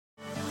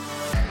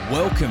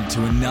Welcome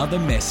to another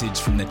message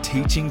from the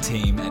teaching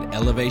team at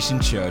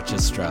Elevation Church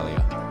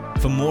Australia.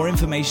 For more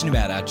information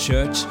about our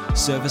church,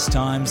 service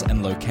times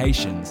and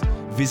locations,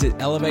 visit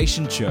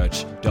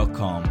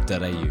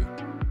elevationchurch.com.au.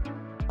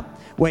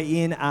 We're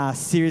in a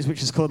series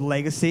which is called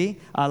Legacy.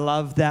 I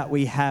love that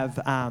we have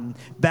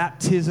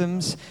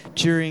baptisms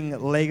during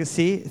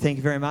Legacy. Thank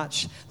you very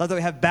much. Love that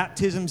we have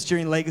baptisms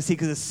during Legacy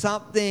because there's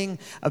something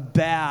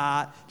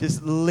about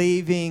just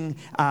leaving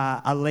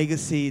a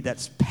legacy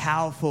that's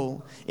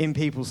powerful in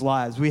people's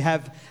lives. We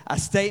have a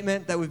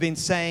statement that we've been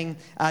saying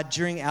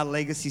during our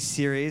Legacy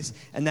series,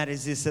 and that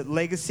is this, that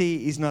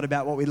legacy is not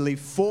about what we leave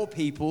for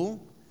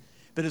people,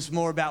 but it's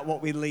more about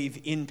what we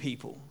leave in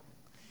people.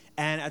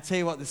 And I tell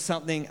you what, there's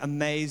something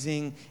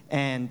amazing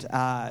and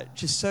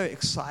just so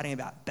exciting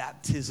about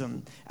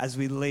baptism as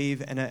we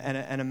leave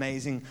an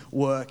amazing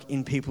work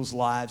in people's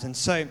lives. And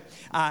so,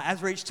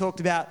 as Reach talked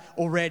about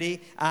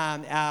already,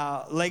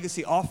 our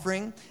legacy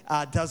offering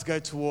does go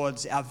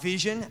towards our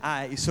vision.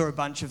 You saw a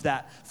bunch of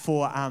that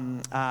for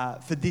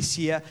this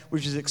year,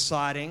 which is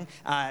exciting.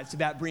 It's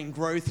about bringing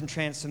growth and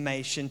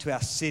transformation to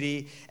our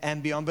city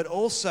and beyond, but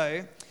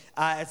also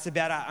it's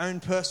about our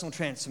own personal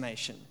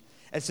transformation.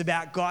 It's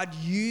about God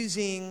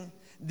using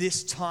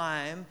this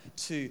time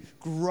to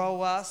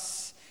grow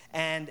us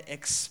and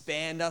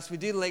expand us. We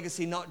do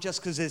Legacy not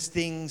just because there's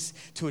things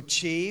to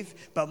achieve,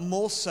 but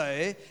more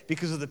so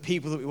because of the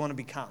people that we want to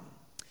become.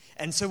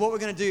 And so what we're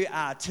going to do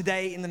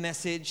today in the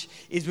message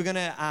is we're going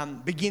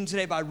to begin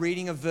today by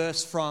reading a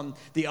verse from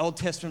the Old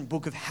Testament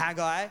book of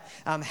Haggai.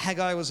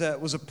 Haggai was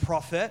a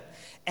prophet,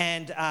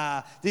 and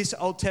this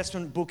Old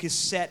Testament book is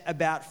set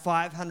about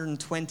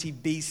 520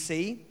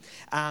 BC.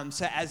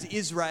 So as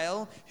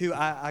Israel, who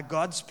are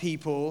God's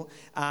people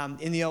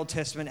in the Old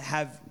Testament,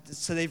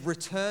 they've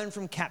returned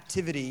from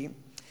captivity,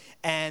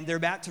 and they're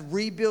about to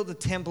rebuild the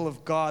temple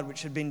of God,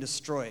 which had been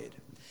destroyed.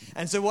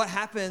 And so what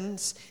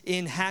happens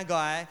in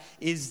Haggai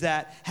is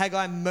that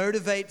Haggai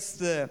motivates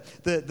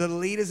the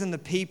leaders and the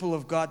people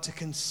of God to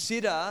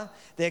consider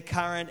their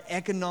current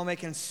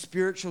economic and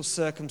spiritual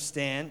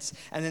circumstance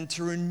and then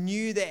to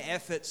renew their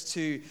efforts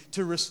to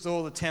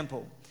restore the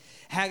temple.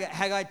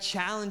 Haggai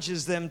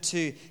challenges them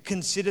to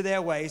consider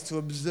their ways, to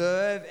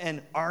observe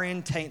and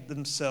orientate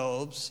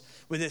themselves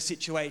with their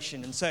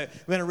situation. And so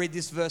we're going to read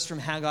this verse from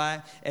Haggai.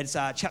 It's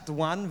chapter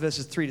 1,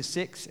 verses 3 to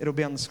 6. It'll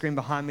be on the screen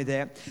behind me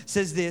there. It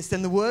says this,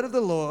 "Then the word of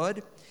the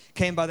Lord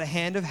came by the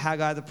hand of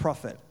Haggai the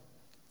prophet.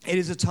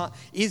 Verse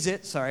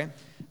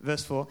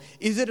 4,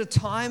 is it a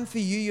time for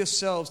you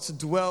yourselves to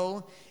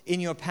dwell in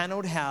your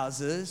paneled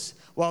houses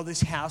while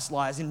this house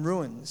lies in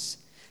ruins?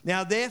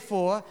 Now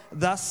therefore,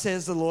 thus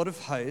says the Lord of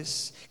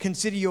hosts,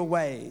 consider your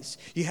ways.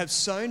 You have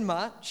sown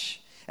much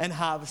and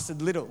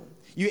harvested little.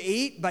 You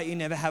eat, but you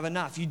never have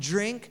enough. You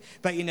drink,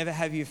 but you never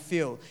have your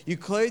fill. You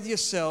clothe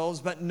yourselves,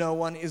 but no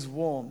one is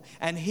warm.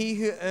 And he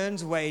who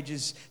earns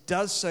wages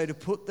does so to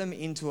put them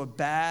into a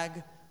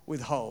bag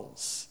with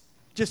holes."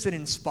 Just an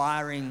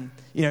inspiring,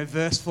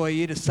 verse for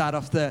you to start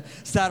off the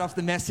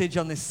message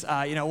on this,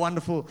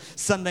 wonderful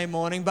Sunday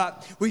morning.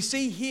 But we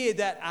see here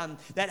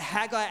that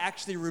Haggai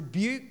actually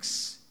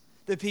rebukes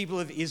the people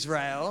of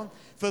Israel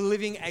for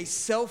living a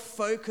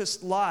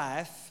self-focused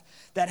life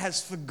that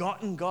has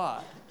forgotten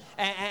God.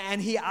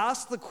 And he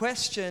asked the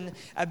question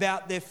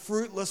about their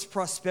fruitless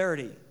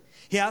prosperity.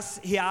 He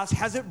asked,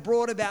 has it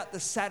brought about the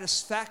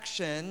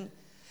satisfaction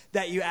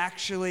that you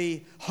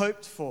actually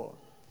hoped for?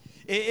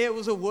 It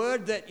was a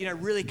word that,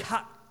 really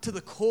cut to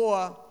the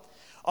core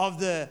of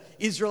the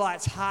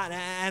Israelites' heart.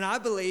 And I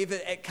believe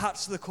it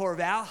cuts to the core of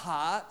our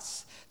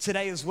hearts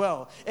today as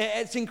well.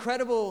 It's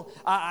incredible,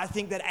 I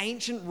think, that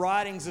ancient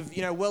writings of,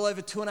 well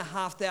over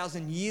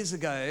 2,500 years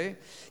ago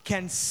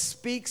can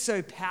speak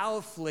so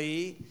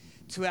powerfully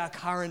to our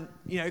current,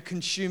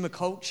 consumer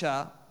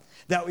culture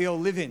that we all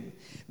live in.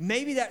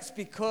 Maybe that's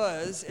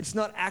because it's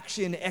not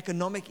actually an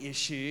economic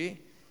issue.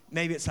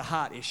 Maybe it's a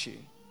heart issue.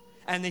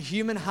 And the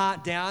human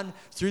heart down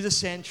through the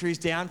centuries,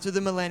 down through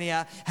the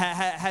millennia,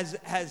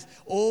 has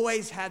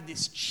always had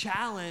this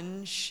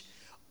challenge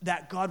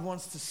that God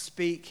wants to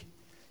speak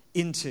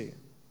into.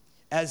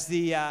 As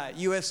the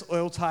US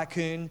oil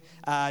tycoon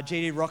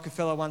G.D.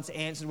 Rockefeller once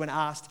answered when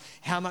asked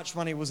how much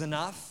money was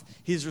enough,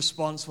 his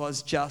response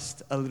was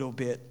just a little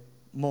bit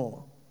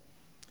more.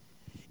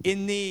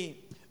 In the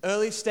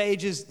early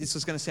stages, this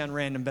was going to sound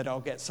random, but I'll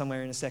get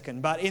somewhere in a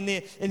second. But in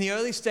the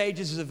early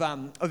stages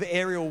of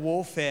aerial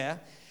warfare,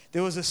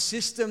 there was a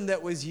system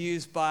that was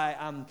used by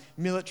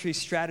military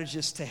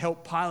strategists to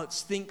help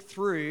pilots think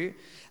through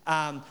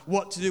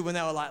what to do when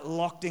they were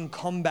locked in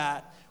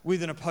combat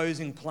with an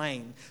opposing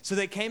plane. So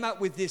they came up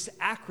with this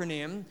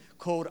acronym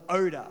called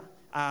ODA.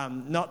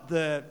 Not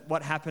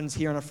what happens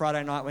here on a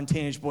Friday night when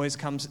teenage boys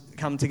come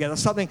together.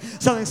 Something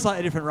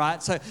slightly different,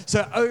 right? So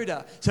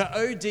ODA, so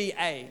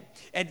ODA,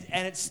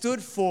 and it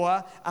stood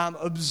for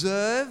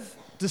observe,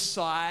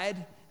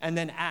 decide, and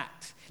then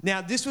act. Now,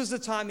 this was the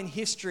time in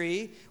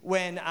history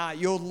when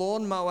your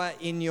lawnmower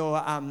in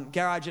your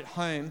garage at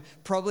home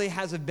probably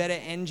has a better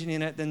engine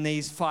in it than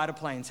these fighter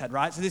planes had,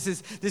 right? So this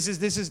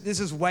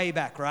is way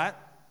back, right?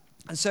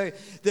 And so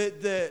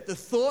the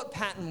thought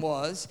pattern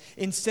was,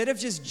 instead of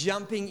just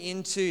jumping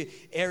into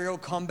aerial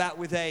combat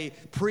with a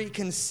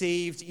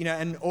preconceived,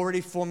 and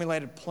already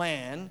formulated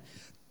plan,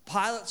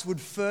 pilots would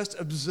first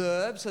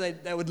observe. So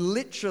they would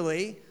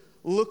literally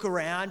look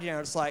around.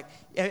 It's like,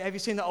 have you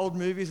seen the old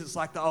movies? It's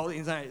like the old,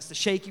 it's the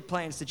shaky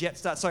plane, it's the jet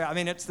start. Sorry, I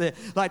mean, it's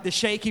the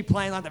shaky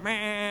plane, like the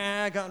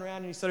going around,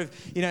 and you sort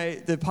of,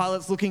 the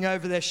pilot's looking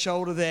over their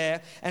shoulder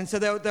there. And so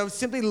they would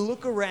simply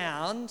look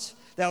around.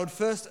 They would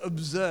first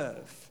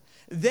observe.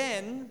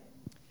 Then,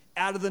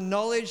 out of the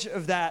knowledge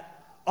of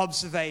that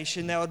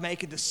observation, they would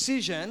make a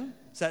decision.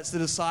 So that's the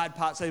decide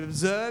part. So they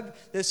observe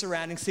their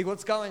surroundings, see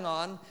what's going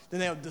on. Then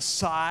they would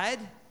decide,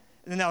 and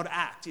then they would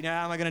act.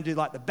 Am I going to do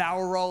like the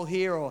barrel roll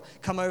here, or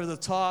come over the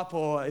top,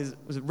 or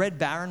was it Red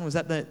Baron? Was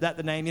that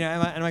the name?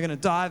 Am I going to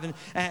dive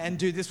and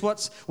do this?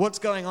 What's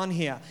going on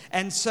here?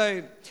 And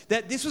so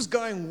that this was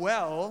going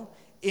well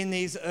in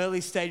these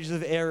early stages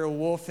of aerial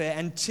warfare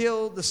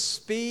until the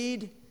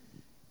speed,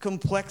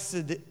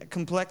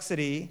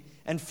 complexity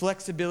and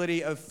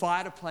flexibility of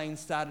fighter planes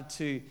started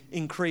to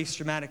increase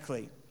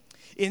dramatically.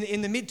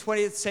 In the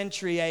mid-20th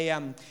century,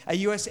 a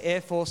US Air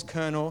Force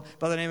colonel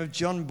by the name of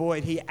John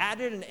Boyd, he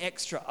added an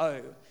extra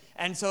O.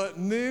 And so it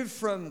moved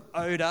from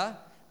ODA,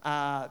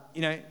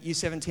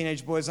 U7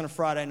 teenage boys on a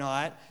Friday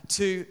night,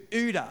 to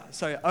OODA,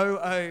 so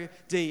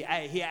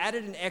O-O-D-A. He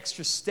added an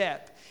extra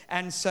step.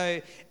 And so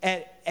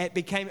it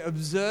became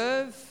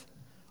observe,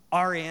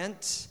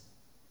 orient,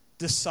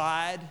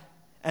 decide,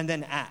 and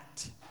then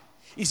act.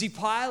 You see,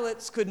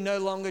 pilots could no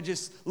longer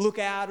just look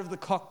out of the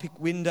cockpit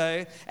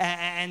window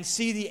and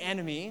see the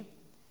enemy.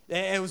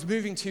 It was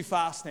moving too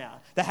fast now.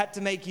 They had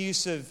to make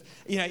use of,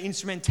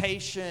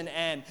 instrumentation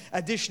and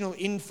additional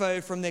info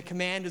from their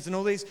commanders and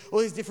all these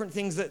different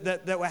things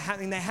that were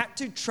happening. They had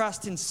to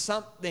trust in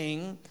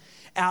something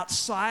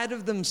outside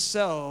of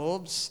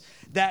themselves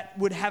that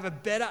would have a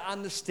better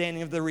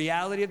understanding of the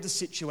reality of the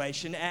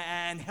situation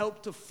and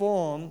help to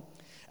form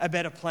a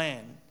better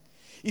plan.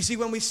 You see,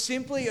 when we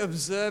simply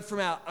observe from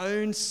our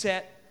own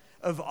set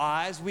of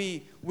eyes,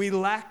 we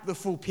lack the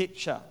full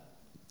picture.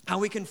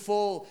 And we can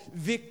fall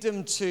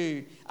victim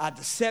to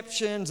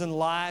deceptions and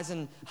lies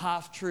and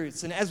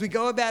half-truths. And as we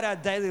go about our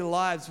daily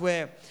lives,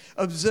 we're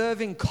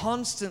observing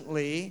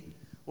constantly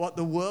what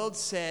the world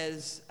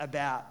says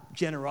about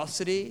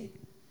generosity,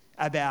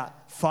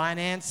 about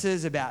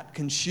finances, about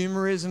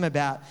consumerism,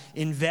 about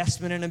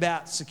investment, and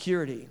about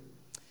security.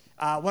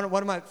 One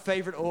of my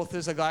favorite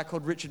authors, a guy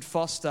called Richard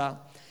Foster,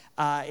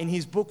 in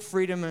his book,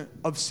 Freedom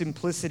of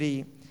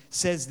Simplicity,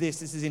 says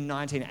this. This is in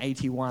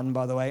 1981,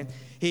 by the way.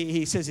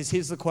 He says this.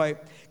 Here's the quote.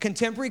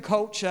 "Contemporary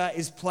culture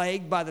is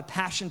plagued by the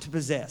passion to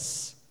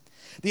possess.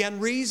 The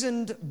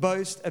unreasoned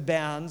boast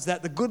abounds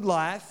that the good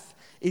life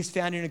is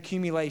found in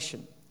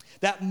accumulation,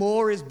 that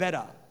more is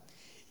better.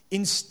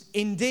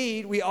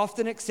 Indeed, we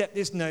often accept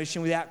this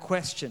notion without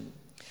question,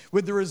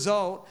 with the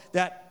result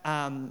that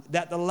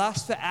the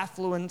lust for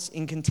affluence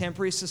in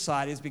contemporary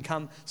society has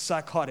become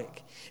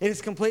psychotic. It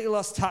has completely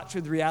lost touch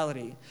with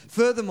reality.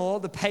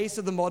 Furthermore, the pace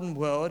of the modern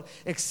world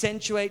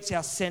accentuates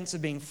our sense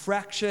of being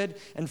fractured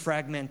and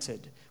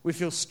fragmented. We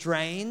feel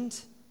strained,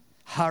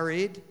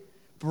 hurried,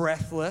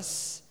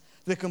 breathless.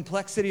 The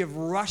complexity of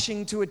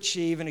rushing to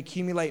achieve and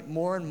accumulate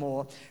more and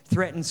more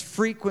threatens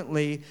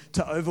frequently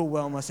to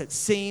overwhelm us. It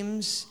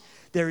seems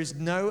there is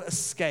no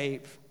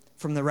escape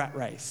from the rat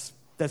race."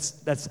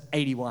 That's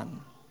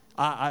 81.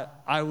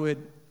 I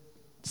would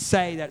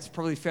say that's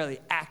probably fairly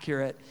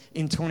accurate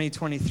in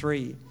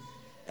 2023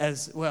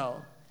 as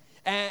well.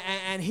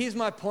 And here's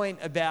my point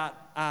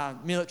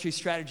about military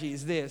strategy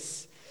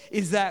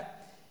is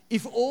that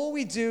if all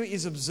we do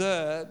is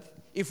observe,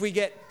 if we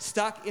get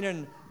stuck in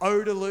an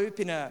ODA loop,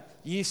 in a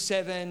Year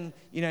 7,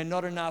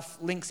 not enough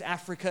Links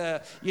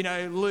Africa,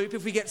 loop,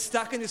 if we get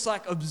stuck in this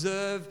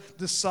observe,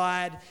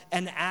 decide,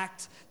 and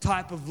act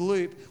type of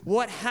loop,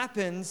 what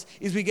happens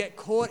is we get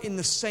caught in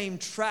the same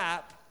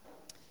trap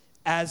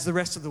as the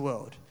rest of the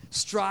world,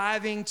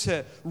 striving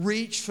to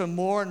reach for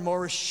more and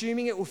more,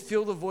 assuming it will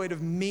fill the void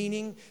of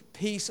meaning,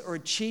 peace, or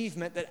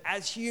achievement that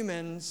as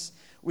humans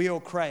we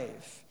all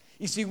crave.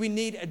 You see, we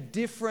need a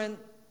different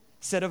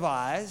set of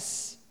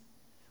eyes.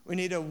 We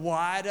need a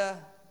wider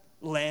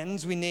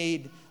lens. We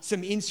need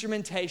some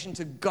instrumentation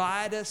to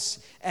guide us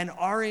and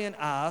orient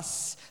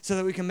us so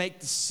that we can make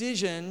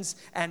decisions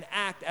and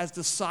act as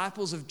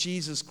disciples of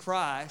Jesus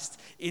Christ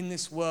in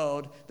this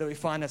world that we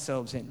find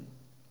ourselves in.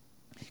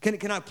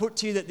 Can I put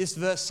to you that this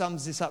verse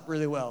sums this up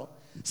really well?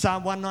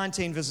 Psalm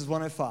 119 verses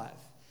 105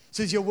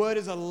 says, "Your word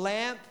is a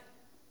lamp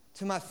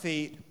to my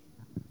feet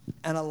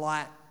and a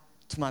light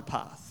to my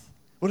path."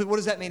 What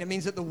does that mean? It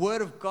means that the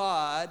word of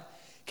God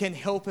can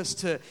help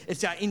us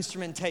it's our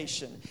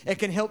instrumentation. It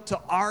can help to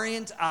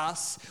orient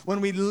us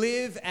when we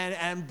live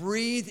and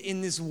breathe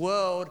in this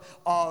world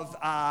of,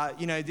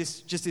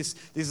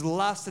 this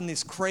lust and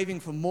this craving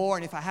for more.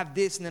 And if I have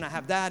this and then I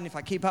have that, and if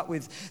I keep up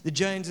with the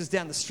Joneses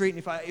down the street,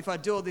 and if I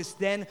do all this,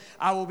 then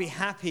I will be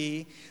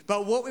happy.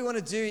 But what we want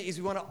to do is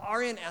we want to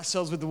orient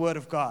ourselves with the Word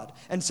of God.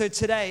 And so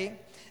today,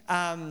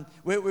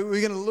 we're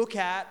going to look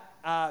at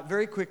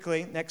very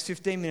quickly, next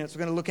 15 minutes, we're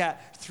going to look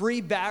at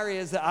 3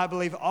 barriers that I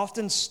believe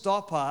often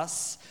stop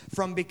us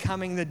from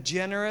becoming the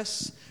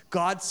generous,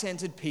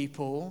 God-centered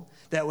people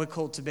that we're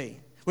called to be.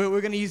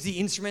 We're going to use the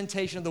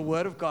instrumentation of the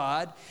Word of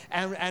God,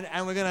 and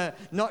we're going to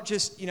not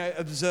just,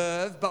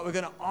 observe, but we're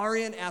going to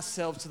orient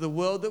ourselves to the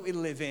world that we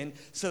live in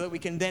so that we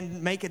can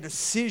then make a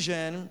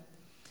decision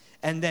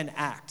and then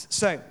act.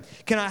 So,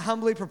 can I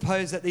humbly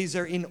propose that these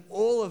are in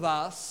all of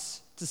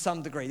us to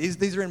some degree?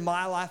 These are in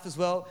my life as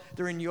well.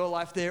 They're in your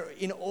life. They're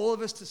in all of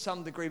us to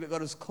some degree, but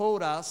God has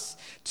called us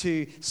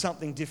to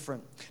something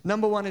different.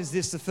 Number one is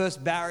this: the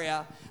first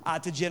barrier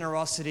to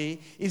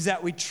generosity is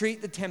that we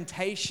treat the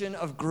temptation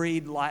of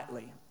greed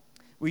lightly.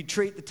 We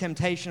treat the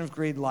temptation of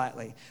greed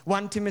lightly.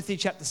 1 Timothy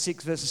chapter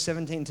 6, verses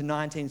 17 to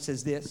 19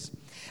 says this: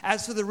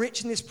 "As for the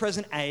rich in this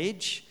present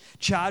age,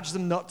 charge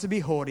them not to be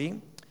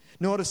haughty,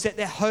 nor to set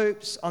their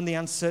hopes on the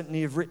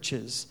uncertainty of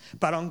riches,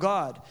 but on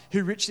God,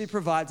 who richly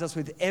provides us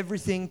with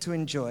everything to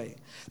enjoy.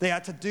 They are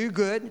to do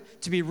good,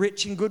 to be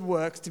rich in good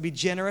works, to be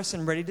generous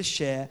and ready to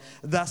share,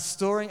 thus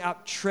storing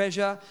up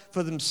treasure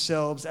for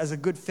themselves as a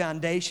good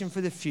foundation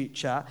for the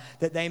future,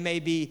 that they may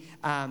be,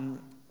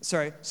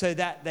 so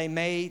that they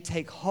may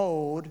take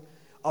hold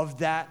of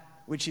that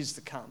which is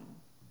to come."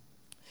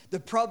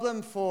 The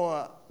problem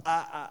for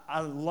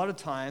a lot of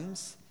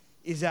times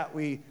is that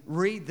we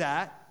read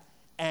that,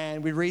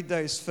 and we read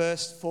those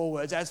first 4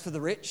 words, "as for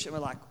the rich," and we're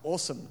like,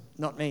 awesome,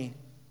 not me.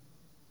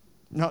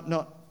 Not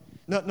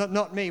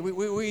me.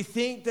 We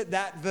think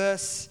that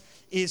verse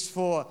is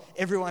for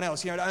everyone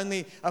else. It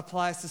only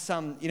applies to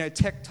some,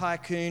 tech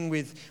tycoon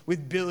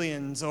with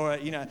billions, or,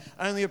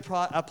 only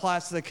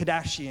applies to the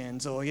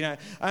Kardashians, or,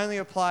 only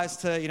applies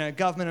to,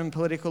 government and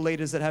political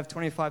leaders that have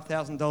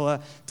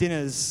 $25,000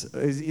 dinners.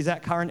 Is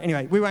that current?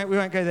 Anyway, we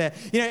won't go there.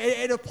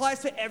 It applies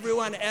to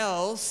everyone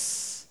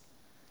else,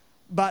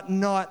 but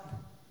not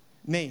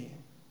me.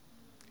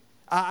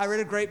 I read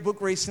a great book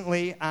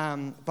recently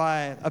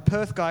by a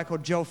Perth guy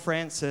called Joel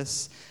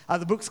Francis.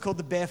 The book's called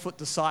The Barefoot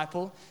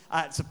Disciple.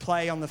 It's a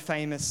play on the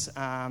famous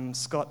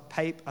Scott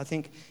Pape, I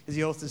think is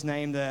the author's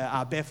name,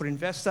 the Barefoot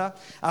Investor,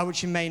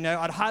 which you may know.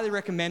 I'd highly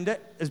recommend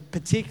it,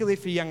 particularly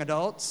for young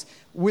adults.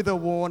 With a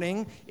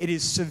warning, it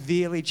is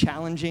severely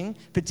challenging,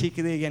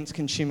 particularly against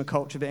consumer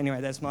culture. But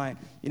anyway, that's my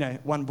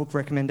one book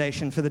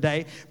recommendation for the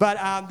day.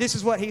 But this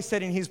is what he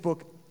said in his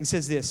book. He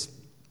says this: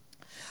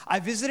 "I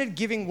visited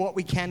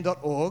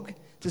givingwhatwecan.org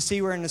to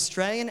see where an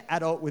Australian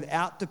adult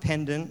without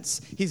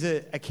dependents," he's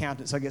an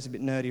accountant, so I guess a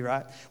bit nerdy,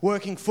 right,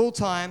 "working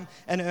full-time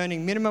and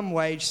earning minimum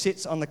wage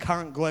sits on the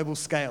current global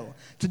scale.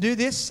 To do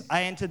this,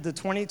 I entered the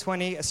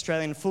 2020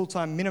 Australian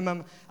full-time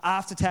minimum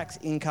after-tax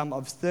income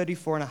of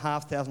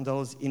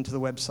 $34,500 into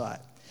the website.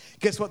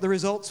 Guess what the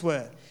results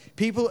were?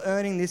 People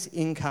earning this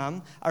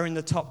income are in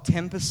the top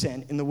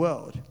 10% in the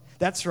world.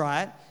 That's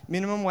right.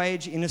 Minimum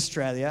wage in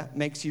Australia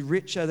makes you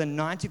richer than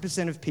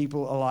 90% of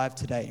people alive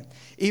today.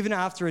 Even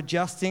after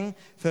adjusting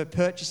for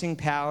purchasing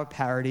power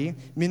parity,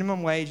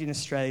 minimum wage in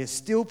Australia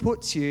still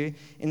puts you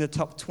in the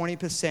top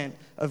 20%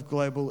 of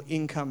global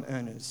income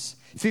earners."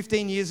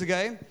 15 years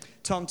ago,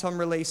 TomTom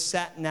released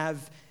sat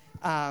nav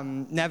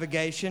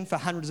navigation for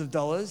hundreds of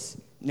dollars.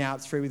 Now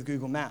it's free with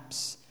Google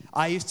Maps.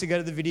 I used to go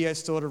to the video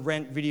store to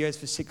rent videos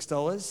for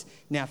 $6.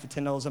 Now for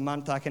 $10 a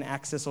month, I can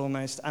access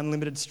almost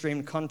unlimited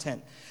streamed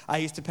content. I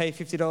used to pay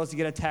 $50 to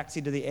get a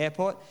taxi to the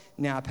airport.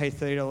 Now I pay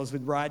 $30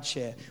 with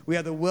rideshare. We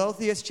are the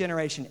wealthiest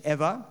generation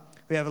ever.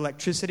 We have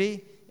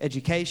electricity,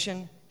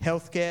 education,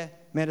 healthcare,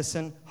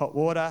 medicine, hot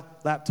water,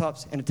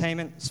 laptops,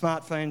 entertainment,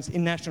 smartphones,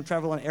 international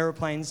travel on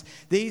aeroplanes.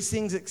 These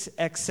things are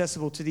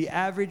accessible to the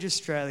average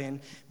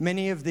Australian.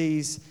 Many of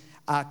these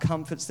are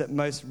comforts that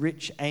most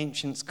rich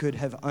ancients could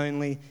have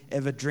only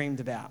ever dreamed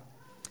about.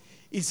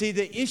 You see,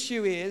 the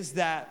issue is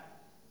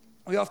that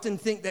we often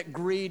think that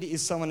greed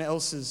is someone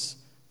else's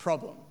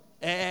problem.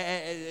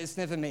 It's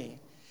never me.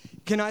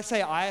 Can I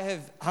say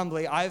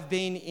I've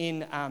been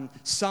in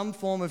some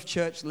form of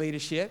church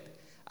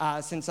leadership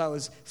since I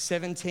was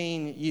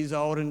 17 years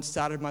old and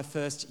started my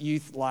first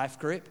youth life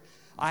group.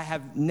 I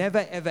have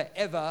never, ever,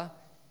 ever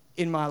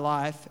in my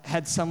life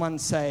had someone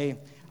say,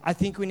 "I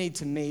think we need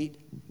to meet.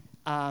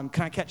 Can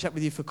I catch up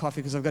with you for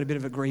coffee because I've got a bit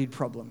of a greed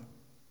problem?"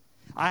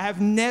 I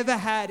have never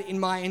had in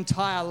my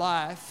entire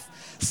life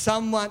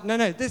someone...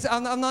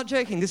 I'm not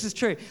joking. This is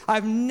true.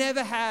 I've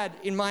never had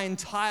in my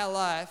entire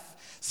life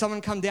someone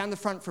come down the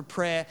front for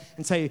prayer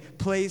and say,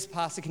 "Please,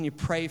 Pastor, can you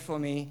pray for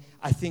me?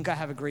 I think I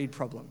have a greed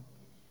problem."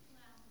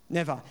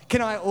 Never.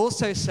 Can I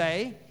also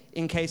say,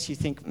 in case you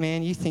think,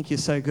 man, you think you're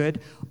so good,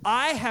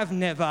 I have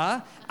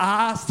never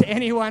asked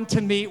anyone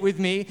to meet with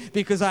me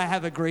because I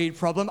have a greed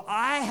problem.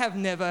 I have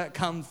never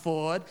come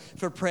forward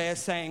for prayer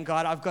saying,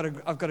 "God, I've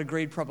got a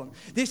greed problem."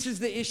 This is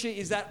the issue,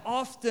 is that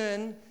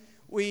often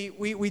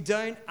we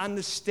don't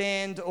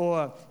understand,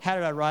 or how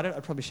did I write it? I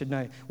probably should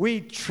know.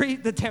 We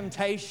treat the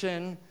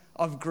temptation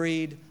of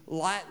greed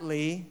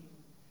lightly,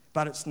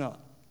 but it's not.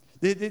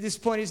 This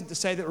point isn't to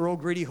say that we're all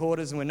greedy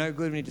hoarders and we're no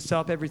good, we need to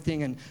sell up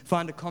everything and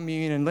find a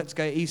commune and let's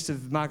go east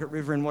of Margaret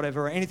River and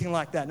whatever, or anything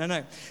like that.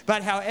 No.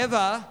 But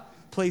however,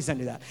 please don't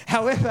do that.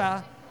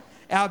 However,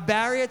 Our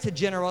barrier to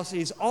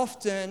generosity is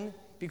often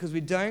because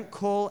we don't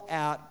call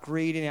out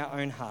greed in our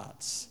own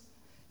hearts.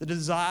 The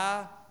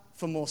desire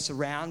for more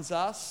surrounds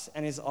us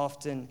and is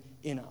often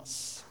in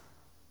us.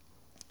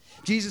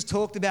 Jesus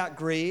talked about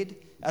greed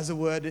as a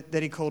word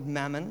that he called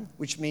mammon,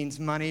 which means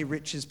money,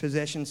 riches,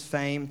 possessions,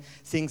 fame,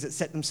 things that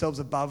set themselves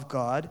above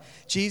God.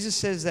 Jesus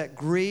says that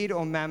greed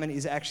or mammon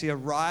is actually a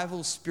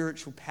rival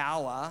spiritual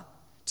power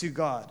to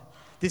God.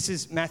 This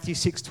is Matthew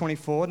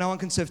 6:24. No one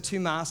can serve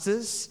two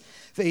masters,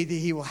 for either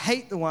he will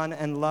hate the one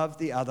and love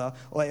the other,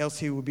 or else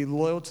he will be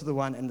loyal to the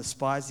one and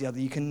despise the other.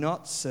 You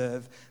cannot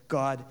serve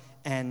God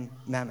and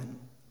mammon.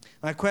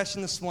 My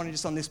question this morning,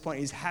 just on this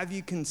point, is have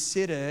you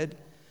considered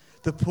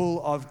the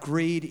pull of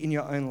greed in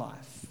your own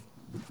life?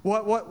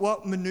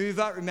 What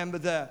maneuver? Remember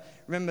the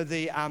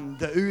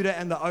OODA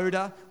and the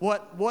ODA.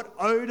 What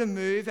ODA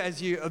move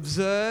as you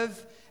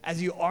observe, as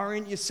you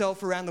orient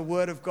yourself around the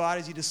Word of God,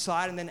 as you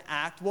decide and then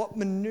act? What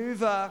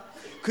maneuver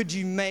could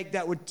you make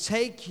that would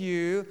take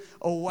you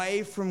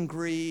away from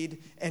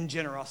greed and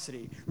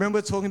generosity? Remember,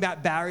 we're talking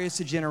about barriers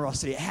to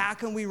generosity. How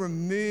can we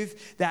remove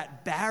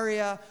that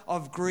barrier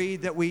of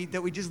greed that we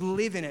just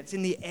live in? It's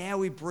in the air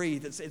we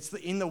breathe. It's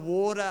in the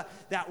water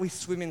that we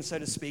swim in, so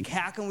to speak.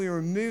 How can we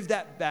remove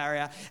that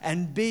barrier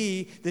and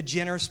be the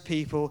generous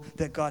people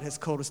that God has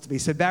called us to be?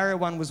 So barrier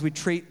one was we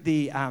treat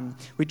the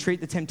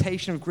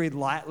temptation of greed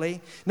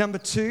lightly. Number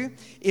two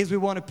is we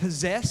want to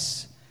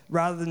possess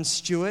rather than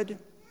steward.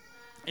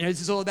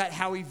 This is all about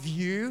how we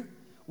view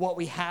what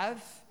we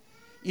have.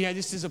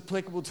 This is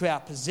applicable to our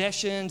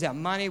possessions, our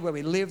money, where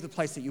we live, the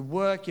place that you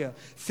work, your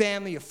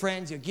family, your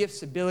friends, your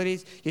gifts,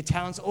 abilities, your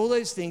talents, all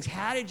those things.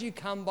 How did you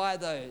come by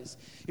those?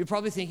 You're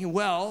probably thinking,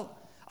 well,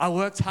 I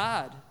worked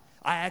hard.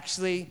 I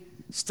actually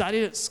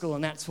studied at school,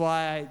 and that's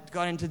why I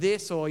got into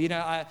this, or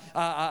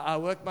I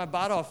worked my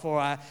butt off, or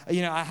I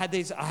had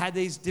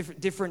these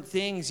different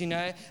things.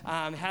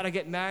 How to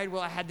get married?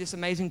 Well, I had this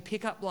amazing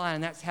pickup line,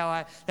 and that's how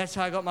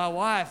I got my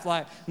wife.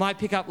 Like, my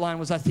pickup line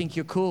was, "I think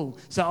you're cool."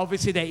 So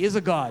obviously there is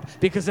a God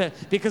because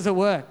it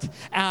worked.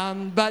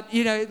 But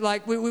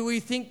we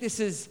think this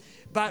is,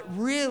 but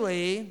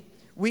really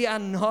we are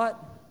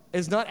not.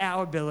 It's not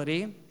our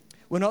ability.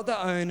 We're not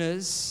the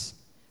owners,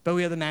 but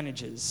we are the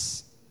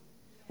managers.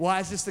 Why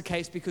is this the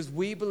case? Because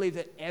we believe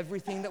that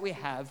everything that we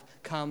have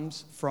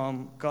comes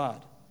from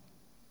God.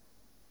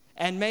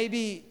 And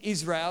maybe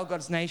Israel,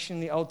 God's nation in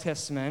the Old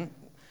Testament,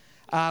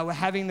 were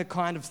having the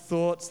kind of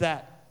thoughts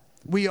that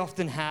we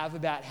often have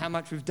about how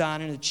much we've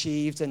done and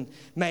achieved and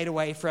made a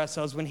way for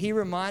ourselves. When he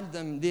reminded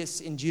them this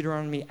in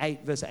Deuteronomy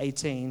 8, verse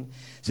 18,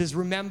 it says,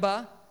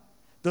 "Remember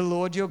the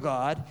Lord your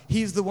God.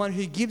 He's the one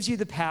who gives you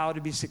the power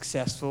to be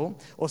successful,"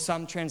 or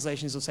some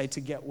translations will say to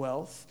get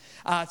wealth,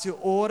 to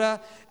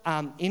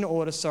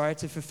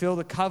fulfill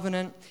the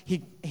covenant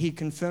he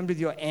confirmed with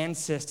your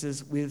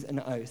ancestors with an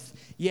oath.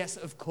 Yes,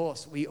 of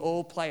course, we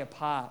all play a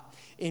part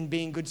in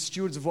being good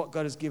stewards of what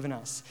God has given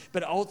us.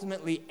 But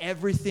ultimately,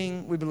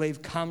 everything we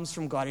believe comes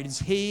from God. It is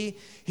He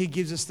who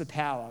gives us the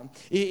power.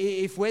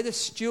 If we're the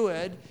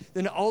steward,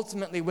 then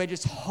ultimately we're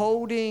just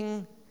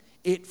holding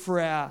it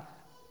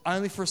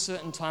only for a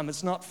certain time.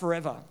 It's not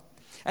forever.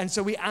 And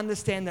so we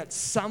understand that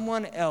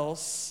someone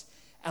else,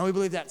 and we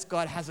believe that's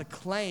God, has a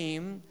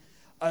claim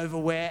over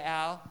where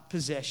our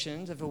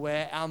possessions, over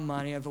where our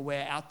money, over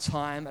where our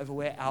time, over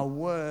where our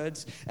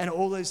words, and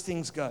all those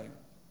things go.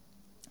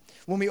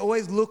 When we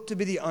always look to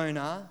be the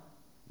owner,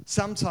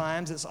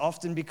 sometimes it's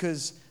often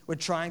because we're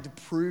trying to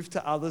prove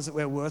to others that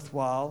we're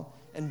worthwhile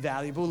and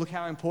valuable. Look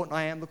how important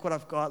I am. Look what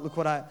I've got. Look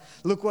what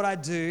I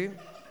do.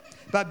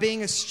 But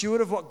being a steward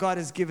of what God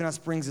has given us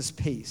brings us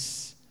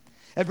peace.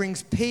 It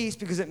brings peace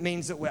because it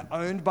means that we're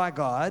owned by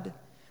God.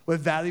 We're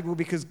valuable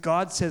because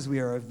God says we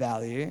are of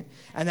value,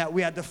 and that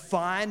we are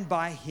defined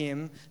by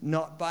Him,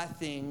 not by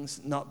things,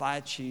 not by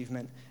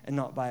achievement, and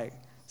not by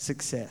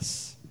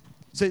success.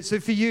 So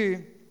for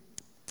you,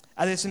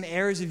 are there some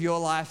areas of your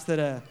life that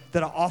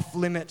are off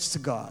limits to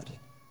God?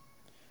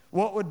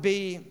 What would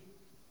be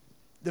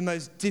the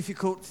most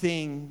difficult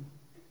thing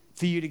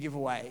for you to give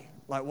away?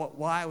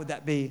 Why would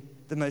that be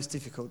the most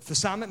difficult? For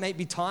some, it may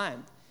be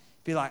time.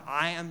 Be like,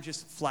 I am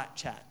just flat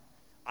chat.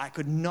 I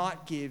could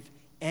not give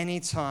any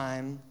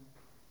time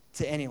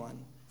to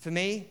anyone. For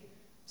me,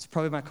 it's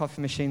probably my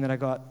coffee machine that I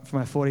got for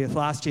my 40th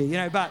last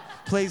year. But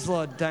please,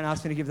 Lord, don't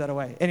ask me to give that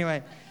away.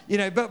 Anyway,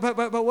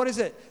 but what is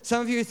it?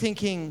 Some of you are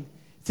thinking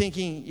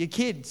your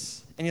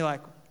kids, and you're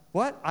like,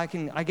 what? I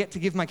get to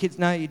give my kids?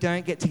 No, you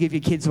don't get to give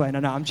your kids away. No,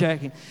 I'm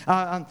joking.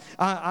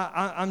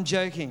 I'm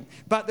joking.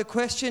 But the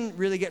question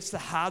really gets to the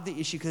heart of the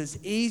issue, because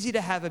it's easy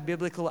to have a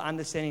biblical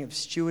understanding of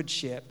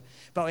stewardship,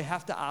 but we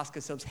have to ask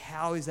ourselves,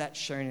 how is that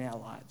shown in our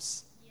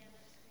lives?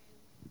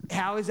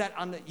 How is that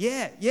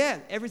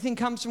everything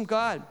comes from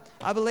God.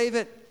 I believe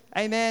it.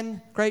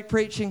 Amen. Great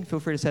preaching. Feel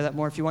free to say that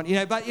more if you want.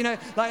 But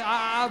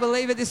I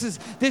believe it. This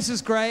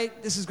is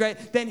great. This is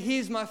great. Then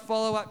here's my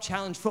follow-up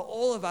challenge for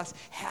all of us.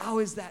 How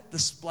is that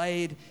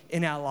displayed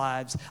in our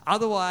lives?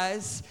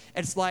 Otherwise,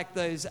 it's like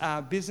those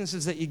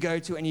businesses that you go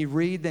to and you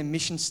read their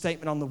mission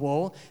statement on the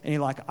wall and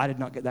you're like, I did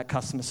not get that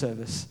customer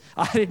service.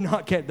 I did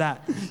not get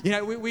that.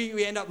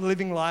 We end up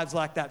living lives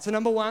like that. So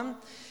number one,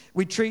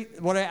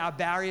 what are our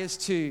barriers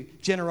to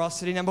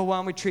generosity? Number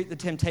one, we treat the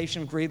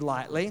temptation of greed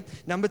lightly.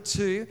 Number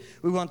two,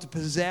 we want to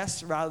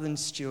possess rather than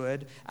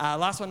steward.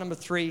 Last one, number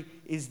three,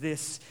 is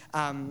this.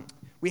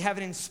 We have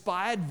an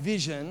inspired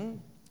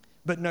vision,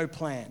 but no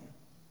plan.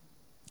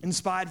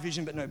 Inspired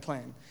vision, but no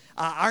plan.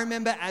 I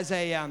remember as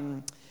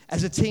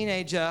a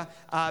teenager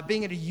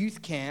being at a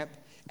youth camp,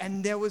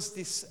 and there was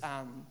this...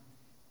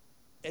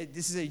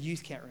 this is a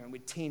youth camp room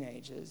with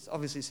teenagers,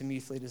 obviously some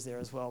youth leaders there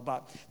as well,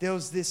 but there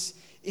was this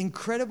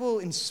incredible,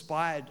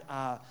 inspired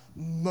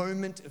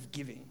moment of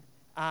giving.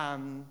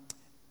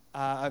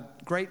 A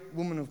great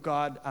woman of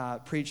God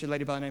preacher, a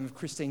lady by the name of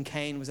Christine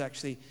Kane, was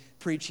actually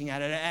preaching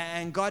at it,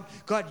 and God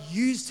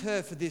used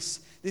her for this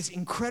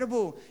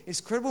incredible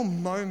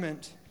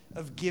moment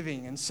of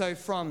giving. And so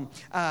from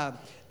a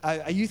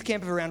youth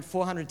camp of around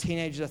 400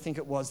 teenagers, I think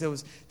it was, there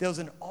was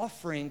an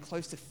offering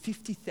close to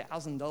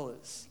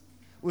 $50,000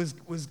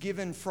 was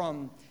given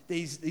from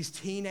these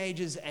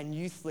teenagers and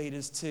youth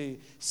leaders to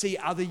see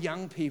other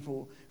young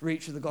people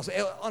reach for the gospel.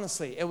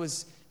 Honestly, it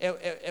was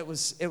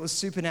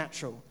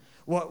supernatural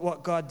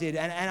what God did.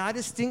 And I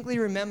distinctly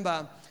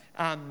remember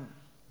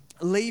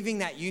leaving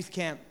that youth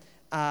camp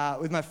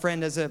with my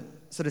friend as a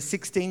sort of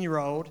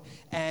 16-year-old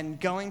and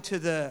going to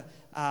the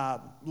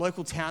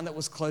local town that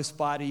was close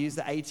by to use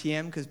the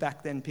ATM, because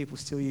back then people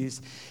still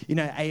used,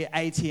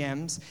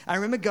 ATMs. I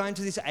remember going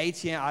to this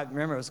ATM. I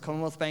remember it was a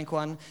Commonwealth Bank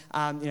one.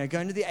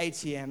 Going to the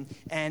ATM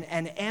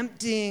and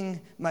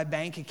emptying my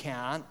bank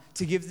account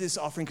to give this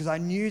offering because I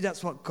knew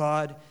that's what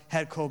God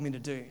had called me to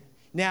do.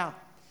 Now,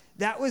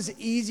 that was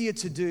easier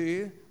to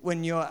do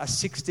when you're a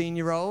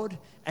 16-year-old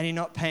and you're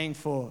not paying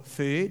for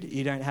food,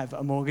 you don't have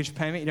a mortgage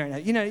payment, you don't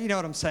have, you know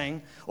what I'm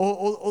saying,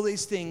 all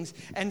these things.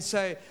 And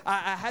so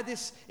I had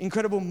this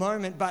incredible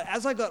moment, but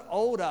as I got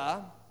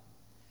older,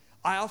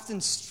 I often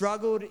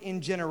struggled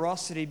in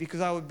generosity because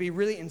I would be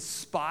really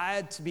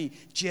inspired to be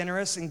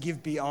generous and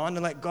give beyond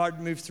and let God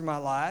move through my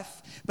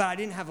life, but I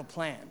didn't have a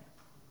plan.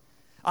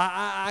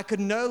 I could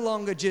no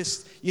longer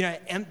just,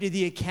 empty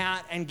the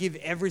account and give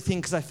everything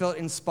because I felt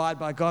inspired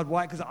by God.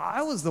 Why? Because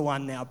I was the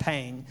one now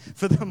paying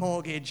for the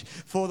mortgage,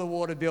 for the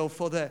water bill,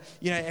 for the,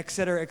 et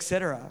cetera, et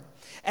cetera.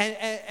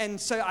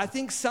 And so I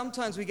think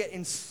sometimes we get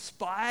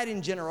inspired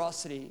in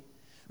generosity.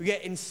 We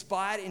get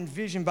inspired in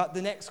vision, but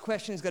the next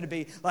question is going to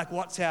be like,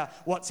 what's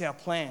our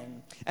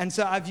plan? And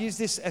so I've used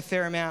this a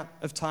fair amount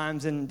of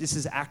times, and this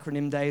is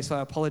acronym day, so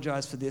I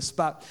apologize for this.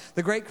 But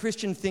the great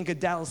Christian thinker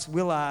Dallas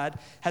Willard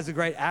has a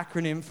great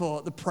acronym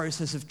for the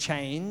process of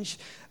change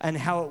and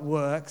how it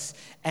works.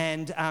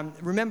 And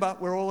remember,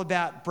 we're all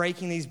about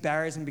breaking these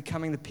barriers and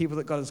becoming the people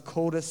that God has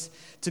called us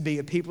to be,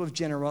 a people of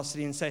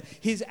generosity. And so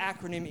his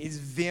acronym is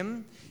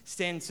VIM.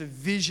 Stands for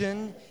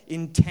vision,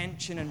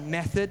 intention, and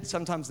method.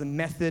 Sometimes the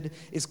method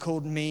is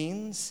called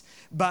means.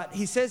 But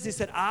he says this,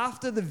 that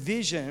after the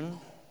vision,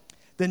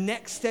 the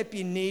next step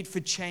you need for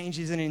change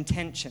is an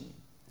intention.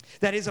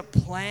 That is a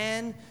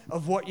plan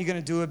of what you're going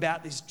to do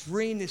about this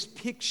dream, this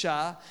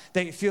picture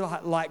that you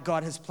feel like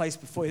God has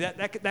placed before you.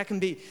 That can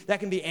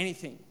be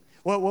anything.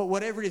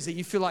 Whatever it is that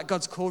you feel like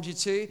God's called you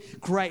to,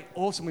 great,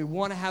 awesome. We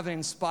want to have an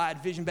inspired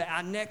vision, but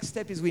our next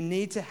step is we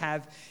need to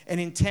have an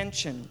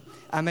intention.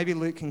 Maybe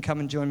Luke can come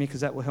and join me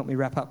because that will help me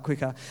wrap up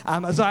quicker.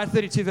 Isaiah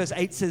 32 verse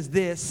 8 says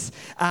this,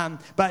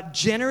 but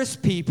generous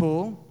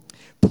people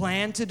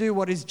plan to do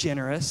what is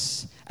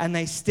generous and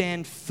they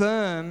stand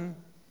firm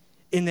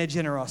in their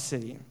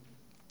generosity.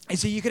 And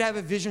so you could have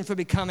a vision for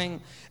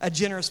becoming a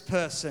generous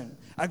person,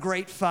 a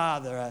great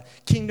father, a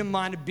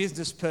kingdom-minded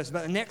business person.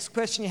 But the next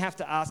question you have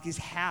to ask is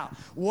how?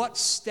 What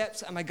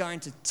steps am I going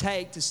to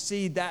take to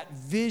see that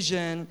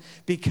vision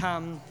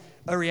become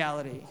a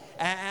reality?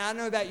 And I don't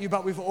know about you,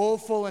 but we've all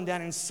fallen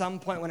down in some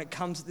point when it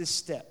comes to this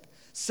step.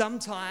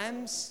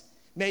 Sometimes,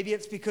 maybe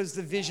it's because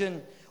the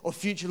vision or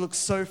future looks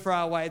so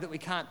far away that we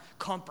can't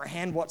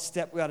comprehend what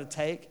step we ought to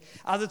take.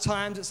 Other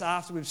times it's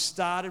after we've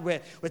started, we're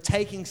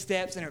taking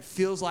steps and it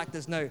feels like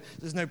there's no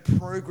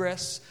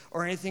progress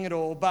or anything at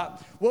all.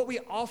 But what we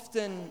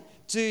often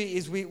do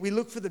is we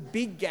look for the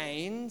big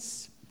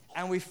gains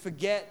and we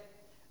forget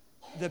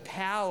the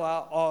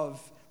power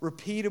of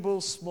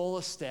repeatable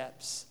smaller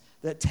steps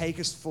that take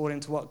us forward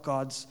into what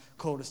God's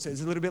called us to. It's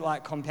a little bit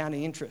like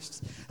compounding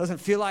interest. It doesn't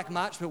feel like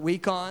much, but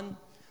week on,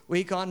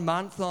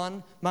 month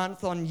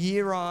on,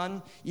 year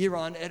on,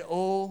 it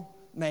all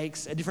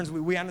makes a difference.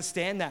 We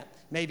understand that.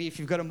 Maybe if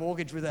you've got a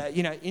mortgage with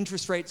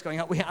interest rates going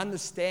up, we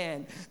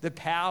understand the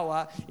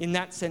power in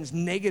that sense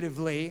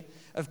negatively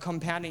of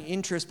compounding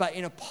interest. But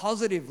in a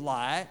positive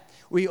light,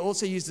 we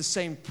also use the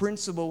same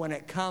principle when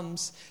it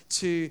comes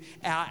to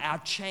our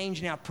change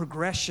and our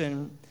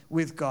progression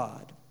with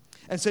God.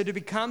 And so to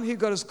become who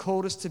God has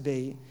called us to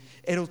be,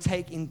 it'll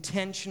take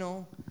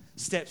intentional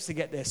steps to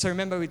get there. So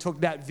remember, we talked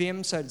about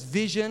VIM, so it's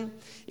vision,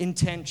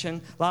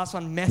 intention. Last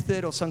one,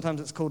 method, or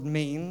sometimes it's called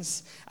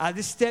means.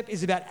 This step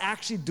is about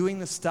actually doing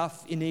the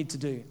stuff you need to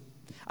do.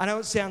 I know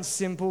it sounds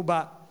simple,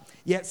 but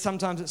yet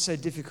sometimes it's so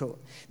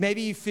difficult.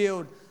 Maybe you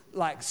feel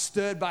like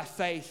stirred by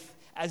faith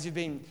as you've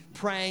been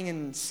praying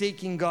and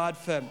seeking God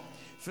for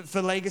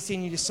legacy,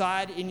 and you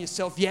decide in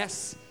yourself,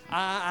 yes,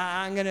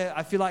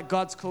 I feel like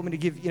God's called me to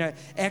give,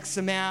 X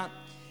amount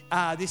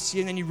this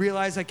year. And then you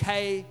realize,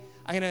 okay,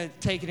 I'm going to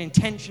take an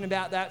intention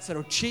about that, so to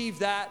achieve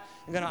that,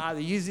 I'm going to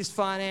either use this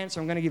finance or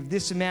I'm going to give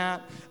this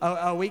amount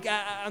a week.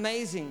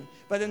 Amazing.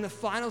 But then the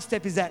final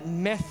step is that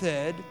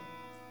method.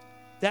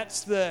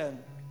 That's the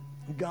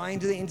going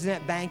to the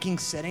internet banking,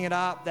 setting it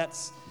up.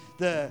 That's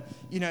the,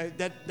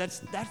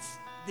 that's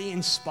the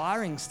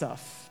inspiring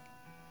stuff.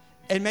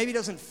 It maybe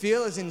doesn't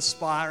feel as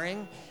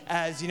inspiring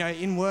as,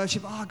 in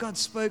worship, God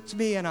spoke to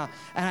me and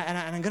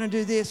I'm going to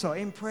do this, or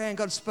in prayer and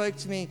God spoke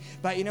to me.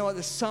 But you know what?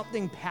 There's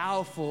something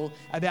powerful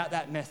about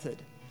that method,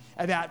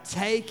 about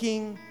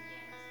taking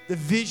the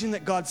vision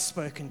that God's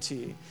spoken to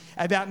you,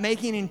 about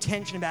making an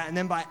intention about it, and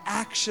then by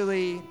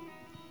actually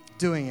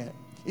doing it.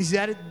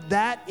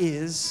 That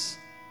is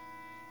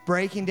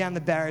breaking down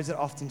the barriers that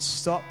often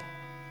stop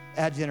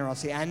our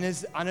generosity. And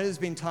I know there's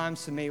been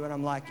times for me when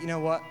I'm like, you know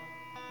what?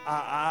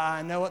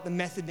 I know what the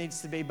method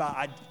needs to be, but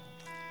I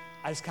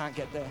just can't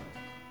get there.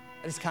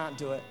 I just can't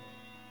do it.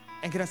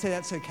 And can I say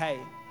that's okay?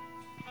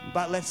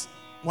 But let's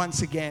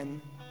once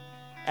again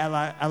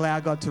allow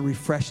God to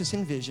refresh us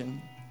in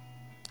vision,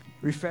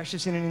 refresh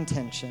us in an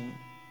intention,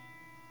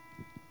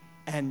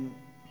 and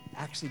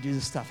actually do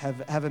the stuff.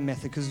 Have a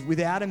method. Because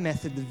without a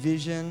method, the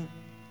vision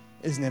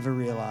is never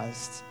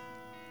realized.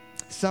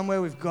 Somewhere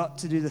we've got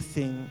to do the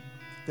thing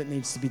that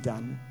needs to be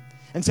done.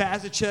 And so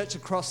as a church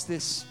across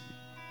this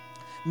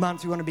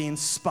month, we want to be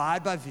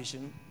inspired by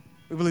vision.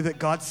 We believe that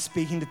God's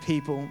speaking to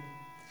people.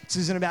 This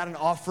isn't about an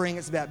offering.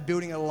 It's about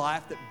building a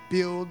life that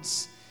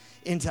builds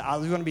into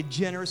others. We want to be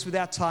generous with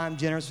our time,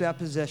 generous with our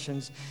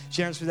possessions,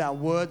 generous with our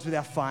words, with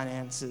our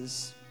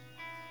finances.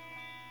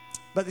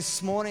 But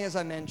this morning, as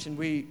I mentioned,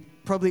 we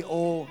probably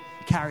all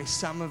carry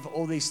some of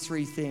all these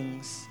three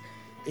things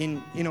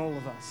in all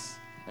of us.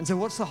 And so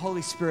what's the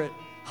Holy Spirit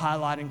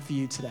highlighting for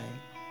you today?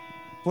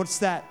 What's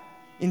that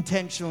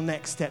intentional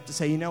next step to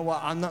say, you know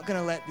what, I'm not going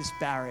to let this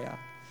barrier,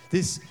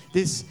 this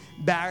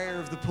barrier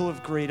of the pull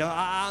of greed,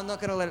 I'm not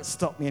going to let it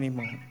stop me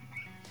anymore.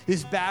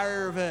 This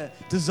barrier of a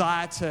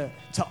desire to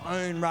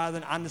own rather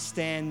than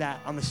understand that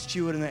I'm a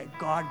steward and that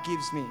God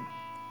gives me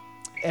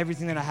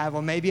everything that I have.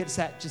 Or maybe it's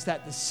just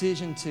that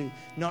decision to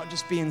not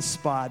just be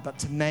inspired, but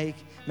to make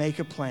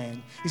a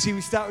plan. You see,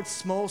 we start with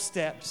small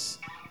steps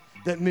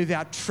that move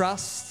our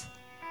trust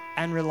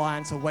and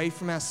reliance away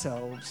from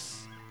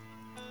ourselves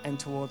and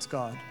towards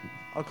God.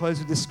 I'll close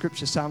with this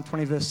scripture. Psalm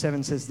 20 verse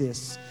 7 says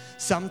this: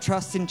 some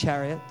trust in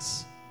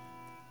chariots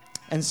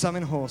and some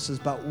in horses,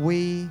 but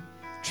we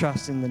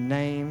trust in the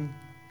name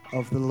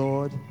of the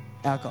Lord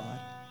our God.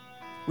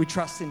 We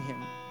trust in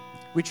Him.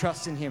 We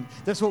trust in Him.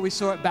 That's what we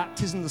saw at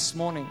baptism this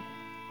morning.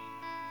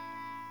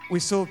 We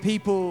saw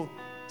people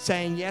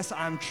saying, yes,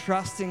 I'm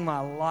trusting my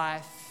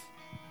life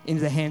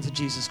into the hands of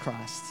Jesus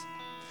Christ.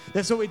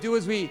 That's what we do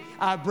as we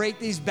break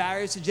these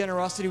barriers to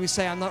generosity. We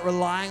say, I'm not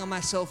relying on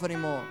myself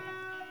anymore.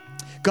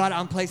 God,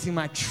 I'm placing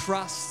my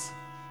trust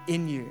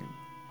in you.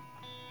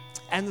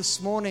 And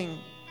this morning,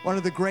 one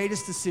of the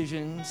greatest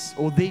decisions,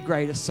 or the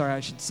greatest,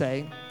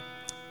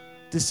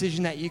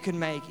 decision that you can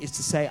make is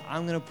to say,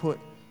 I'm going to put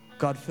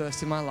God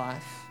first in my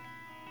life.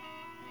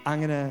 I'm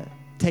going to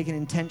take an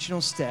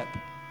intentional step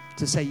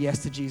to say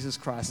yes to Jesus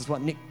Christ. It's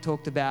what Nick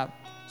talked about.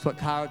 It's what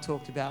Cara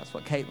talked about. It's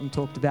what Caitlin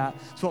talked about.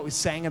 It's what we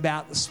sang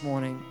about this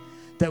morning,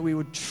 that we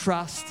would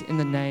trust in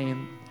the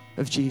name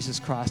of Jesus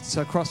Christ.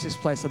 So across this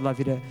place, I'd love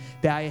you to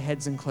bow your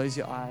heads and close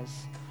your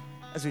eyes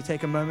as we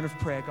take a moment of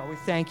prayer. God, we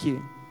thank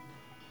you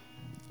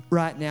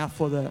right now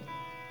for the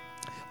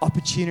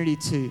opportunity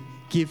to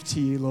give to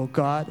you, Lord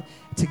God,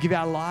 to give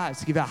our lives,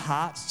 to give our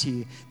hearts to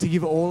you, to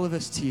give all of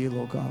us to you,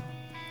 Lord God.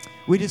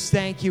 We just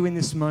thank you in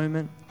this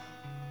moment.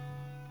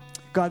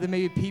 God, there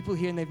may be people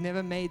here and they've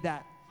never made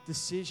that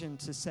decision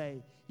to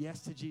say yes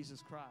to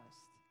Jesus Christ.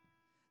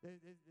 They've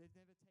never